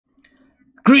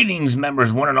Greetings,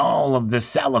 members one and all of the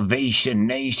Salivation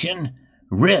Nation.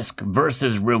 Risk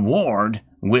versus reward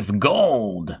with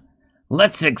gold.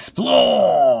 Let's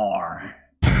explore!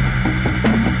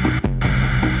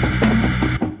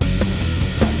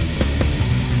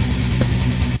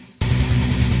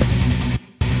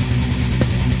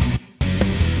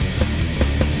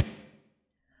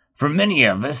 For many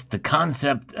of us, the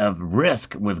concept of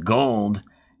risk with gold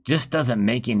just doesn't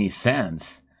make any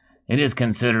sense. It is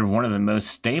considered one of the most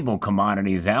stable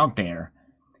commodities out there,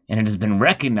 and it has been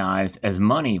recognized as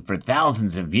money for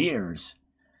thousands of years.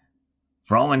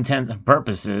 For all intents and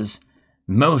purposes,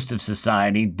 most of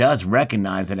society does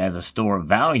recognize it as a store of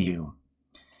value.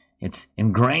 It's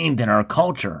ingrained in our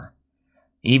culture,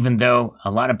 even though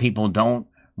a lot of people don't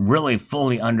really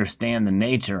fully understand the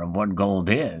nature of what gold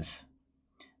is.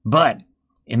 But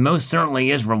it most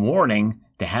certainly is rewarding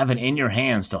to have it in your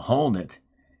hands, to hold it,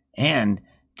 and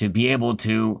to be able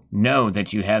to know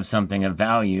that you have something of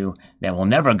value that will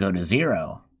never go to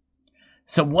zero.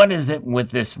 So what is it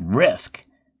with this risk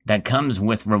that comes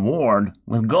with reward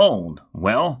with gold?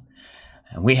 Well,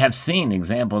 we have seen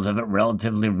examples of it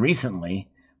relatively recently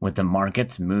with the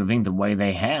markets moving the way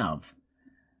they have.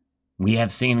 We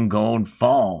have seen gold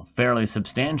fall fairly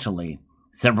substantially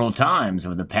several times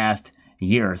over the past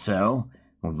year or so.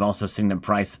 We've also seen the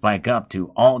price spike up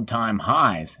to all-time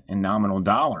highs in nominal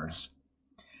dollars.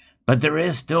 But there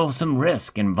is still some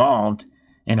risk involved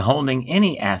in holding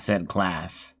any asset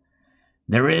class.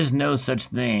 There is no such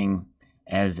thing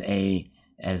as a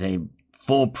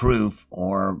foolproof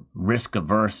or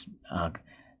risk-averse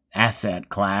asset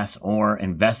class or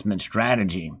investment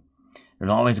strategy.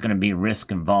 There's always going to be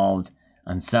risk involved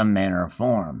in some manner or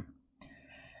form.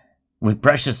 With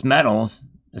precious metals,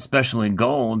 especially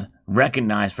gold,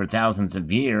 recognized for thousands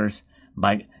of years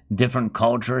by different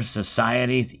cultures,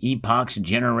 societies, epochs,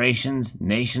 generations,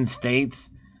 nation states.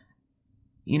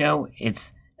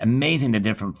 It's amazing the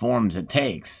different forms it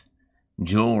takes.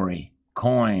 Jewelry,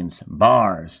 coins,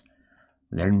 bars.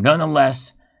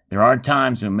 Nonetheless, there are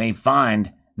times we may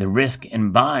find the risk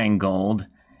in buying gold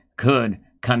could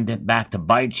come back to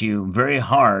bite you very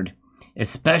hard,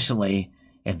 especially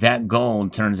if that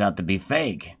gold turns out to be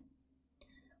fake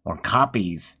or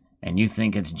copies and you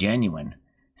think it's genuine.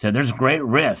 So there's great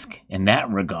risk in that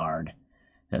regard.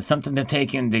 That's something to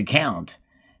take into account.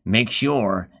 Make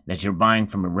sure that you're buying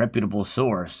from a reputable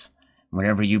source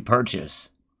whenever you purchase.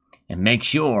 And make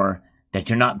sure that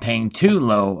you're not paying too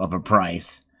low of a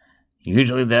price.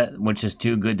 Usually that which is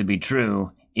too good to be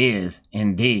true is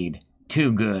indeed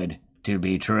too good to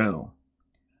be true.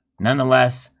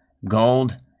 Nonetheless,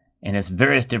 gold in its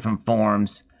various different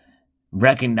forms,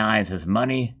 recognized as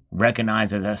money,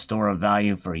 recognized as a store of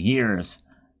value for years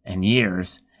and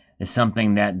years, is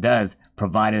something that does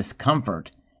provide us comfort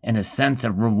and a sense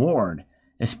of reward,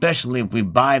 especially if we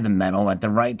buy the metal at the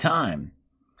right time.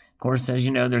 Of course, as you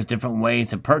know, there's different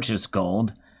ways to purchase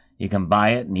gold. You can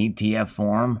buy it in ETF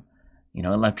form,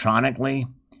 electronically,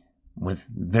 with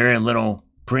very little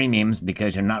premiums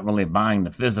because you're not really buying the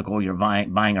physical, you're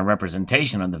buying a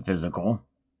representation of the physical.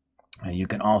 And you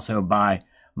can also buy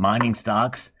mining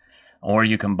stocks, or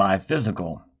you can buy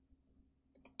physical.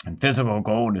 And physical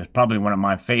gold is probably one of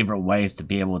my favorite ways to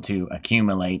be able to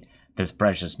accumulate this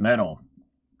precious metal.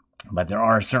 But there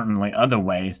are certainly other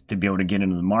ways to be able to get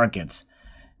into the markets.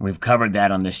 We've covered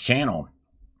that on this channel.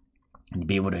 To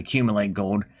be able to accumulate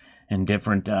gold in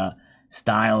different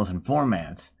styles and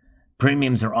formats.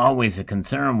 Premiums are always a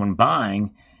concern when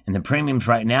buying, and the premiums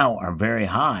right now are very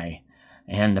high.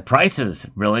 And the prices,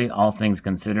 really, all things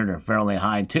considered, are fairly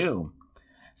high too.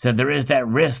 So there is that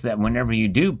risk that whenever you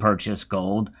do purchase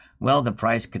gold, well, the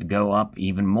price could go up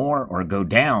even more or go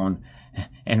down.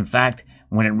 In fact,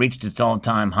 when it reached its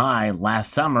all-time high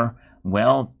last summer,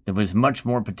 well, there was much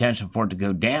more potential for it to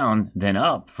go down than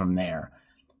up from there.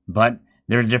 But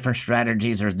there's different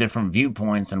strategies, there's different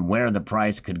viewpoints on where the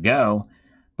price could go.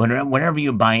 But whenever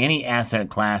you buy any asset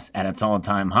class at its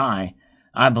all-time high,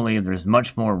 I believe there's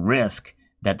much more risk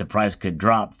that the price could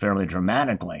drop fairly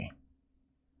dramatically.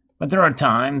 But there are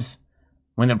times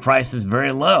when the price is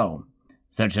very low,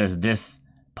 such as this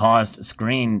paused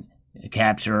screen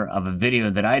capture of a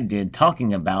video that I did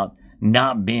talking about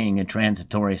not being a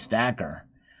transitory stacker,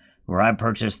 where I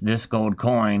purchased this gold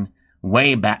coin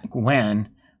way back when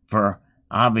for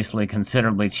obviously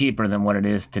considerably cheaper than what it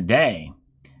is today.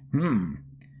 I'm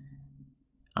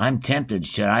tempted.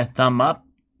 Should I thumb up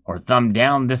or thumb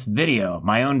down this video,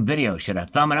 my own video? Should I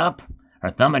thumb it up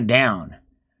or thumb it down?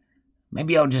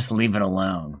 Maybe I'll just leave it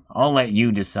alone. I'll let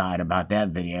you decide about that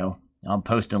video. I'll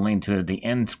post a link to it at the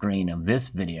end screen of this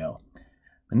video.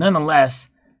 But nonetheless,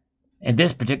 At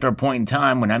this particular point in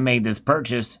time, when I made this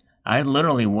purchase, I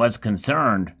literally was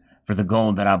concerned for the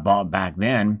gold that I bought back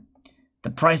then. The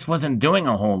price wasn't doing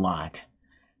a whole lot.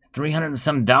 $300 and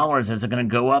some. Is it going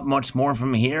to go up much more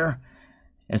from here?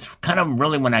 It's kind of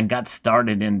really when I got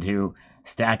started into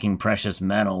stacking precious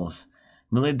metals.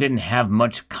 Really didn't have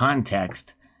much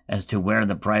context as to where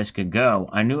the price could go.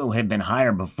 I knew it had been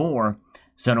higher before,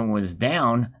 so when it was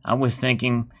down, I was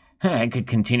thinking, hey, it could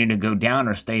continue to go down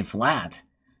or stay flat.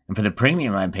 And for the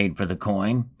premium I paid for the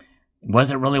coin,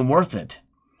 was it really worth it?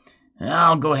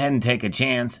 I'll go ahead and take a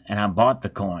chance, and I bought the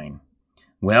coin.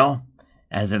 Well,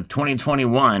 as of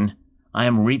 2021, I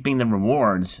am reaping the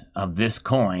rewards of this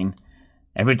coin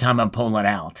every time I pull it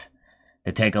out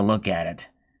to take a look at it.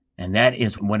 And that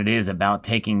is what it is about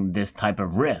taking this type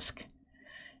of risk.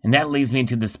 And that leads me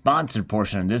to the sponsored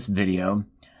portion of this video.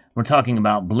 We're talking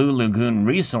about Blue Lagoon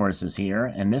Resources here,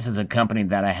 and this is a company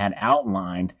that I had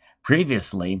outlined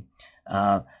previously,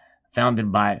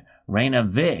 founded by Raina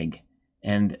Vig.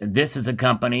 And this is a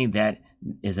company that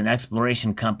is an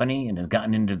exploration company and has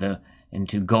gotten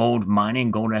into gold mining,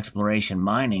 gold exploration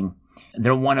mining.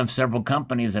 They're one of several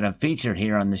companies that I've featured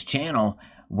here on this channel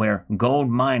where gold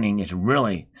mining is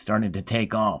really starting to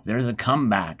take off. There's a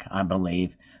comeback, I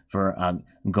believe, for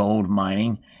gold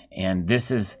mining, and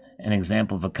this is an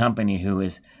example of a company who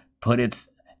has put its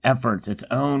efforts, its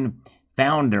own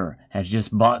founder has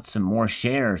just bought some more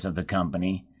shares of the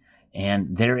company,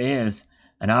 and there is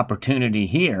an opportunity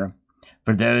here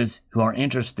for those who are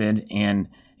interested in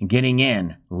getting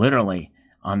in, literally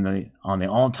on the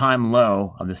all-time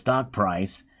low of the stock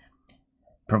price,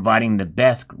 providing the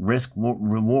best risk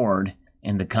reward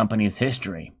in the company's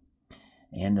history.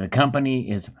 And the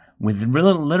company is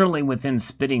literally within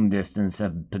spitting distance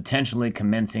of potentially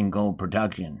commencing gold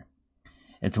production.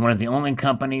 It's one of the only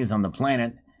companies on the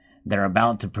planet that are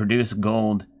about to produce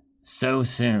gold so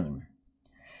soon.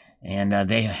 And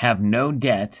they have no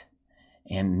debt,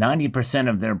 and 90%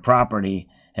 of their property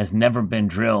has never been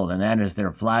drilled, and that is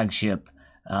their flagship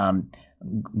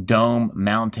Dome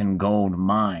Mountain Gold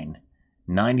Mine.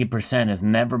 90% has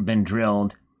never been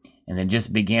drilled, and they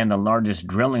just began the largest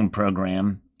drilling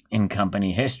program in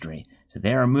company history. So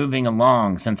they are moving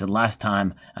along since the last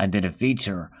time I did a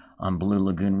feature on Blue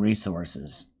Lagoon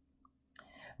Resources.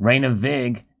 Raina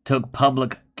Vig took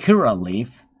public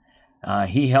Curaleaf.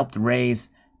 He helped raise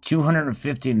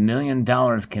 $250 million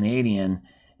Canadian,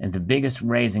 and the biggest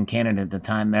raise in Canada at the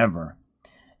time ever.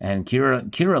 And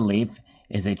Curaleaf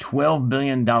is a $12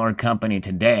 billion company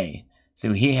today,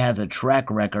 so he has a track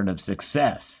record of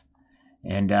success.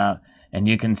 And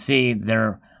you can see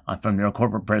there from their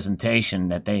corporate presentation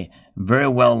that they very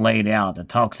well laid out. It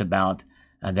talks about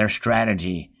their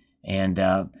strategy and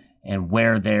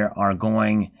where they are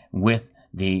going with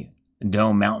the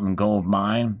Dome Mountain Gold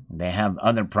Mine. They have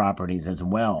other properties as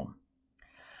well.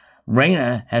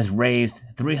 Raina has raised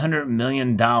 $300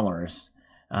 million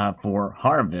for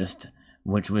Harvest,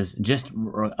 which was just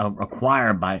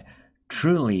acquired by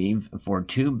Trulieve for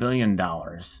 $2 billion.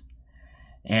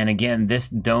 And again, this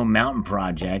Dome Mountain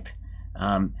project,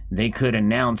 they could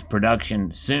announce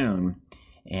production soon,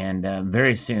 and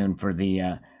very soon for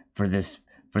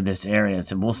this area.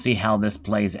 So we'll see how this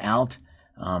plays out.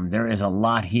 There is a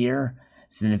lot here,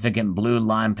 significant blue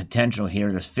line potential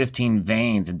here. There's 15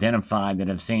 veins identified that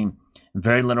have seen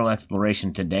very little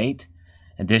exploration to date.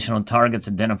 Additional targets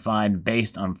identified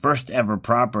based on first ever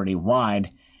property-wide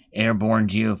airborne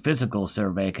geophysical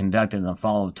survey conducted in the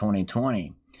fall of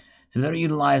 2020. So they're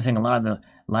utilizing a lot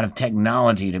of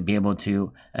technology to be able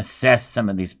to assess some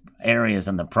of these areas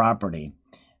on the property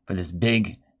for this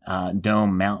big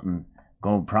Dome Mountain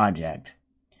Gold project.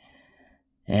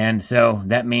 And so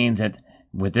that means that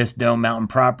with this Dome Mountain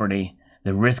property,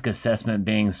 the risk assessment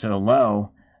being so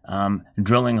low,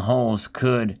 drilling holes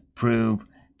could prove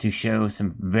to show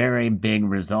some very big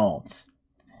results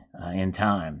in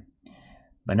time.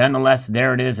 But nonetheless,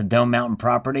 there it is, a Dome Mountain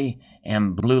property,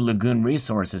 and Blue Lagoon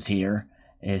Resources here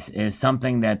is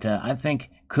something that I think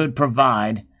could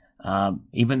provide,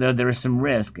 even though there is some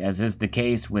risk, as is the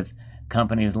case with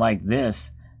companies like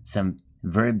this, some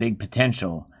very big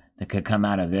potential that could come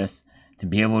out of this to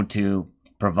be able to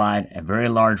provide a very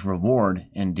large reward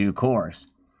in due course.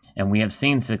 And we have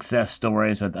seen success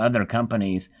stories with other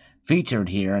companies featured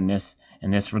here in this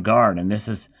regard. And this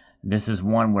is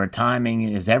one where timing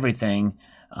is everything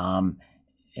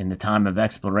in the time of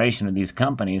exploration of these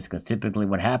companies, because typically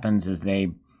what happens is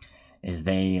they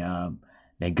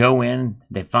go in,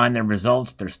 they find their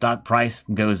results, their stock price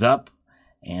goes up,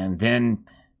 and then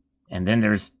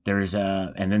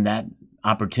that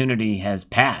opportunity has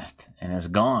passed and has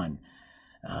gone.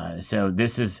 So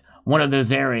this is one of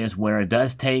those areas where it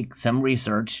does take some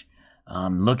research,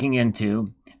 looking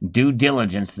into due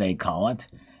diligence, they call it.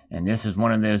 And this is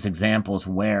one of those examples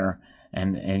where,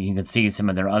 and you can see some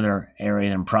of their other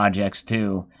areas and projects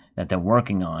too that they're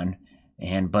working on.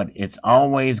 But it's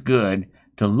always good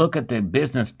to look at the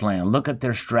business plan, look at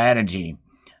their strategy,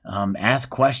 ask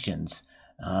questions.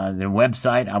 Their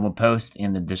website I will post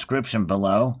in the description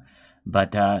below.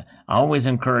 But I always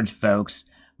encourage folks,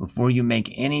 before you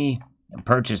make any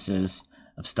purchases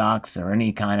of stocks or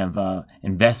any kind of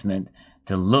investment,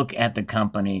 to look at the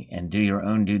company and do your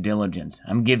own due diligence.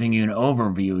 I'm giving you an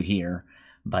overview here,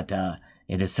 but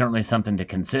it is certainly something to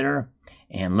consider.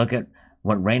 And look at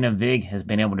what Reina Vig has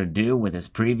been able to do with his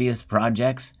previous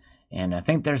projects. And I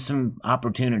think there's some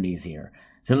opportunities here.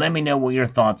 So let me know what your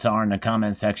thoughts are in the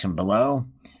comment section below.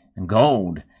 And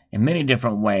gold, in many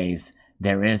different ways,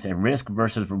 there is a risk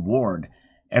versus reward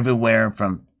everywhere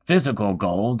from physical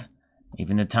gold,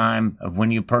 even the time of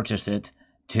when you purchase it,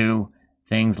 to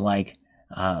things like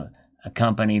a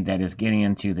company that is getting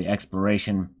into the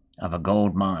exploration of a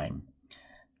gold mine.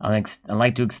 I'd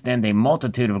like to extend a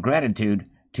multitude of gratitude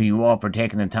to you all for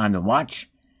taking the time to watch,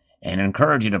 and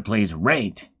encourage you to please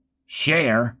rate,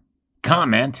 share,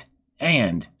 comment,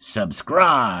 and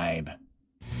subscribe.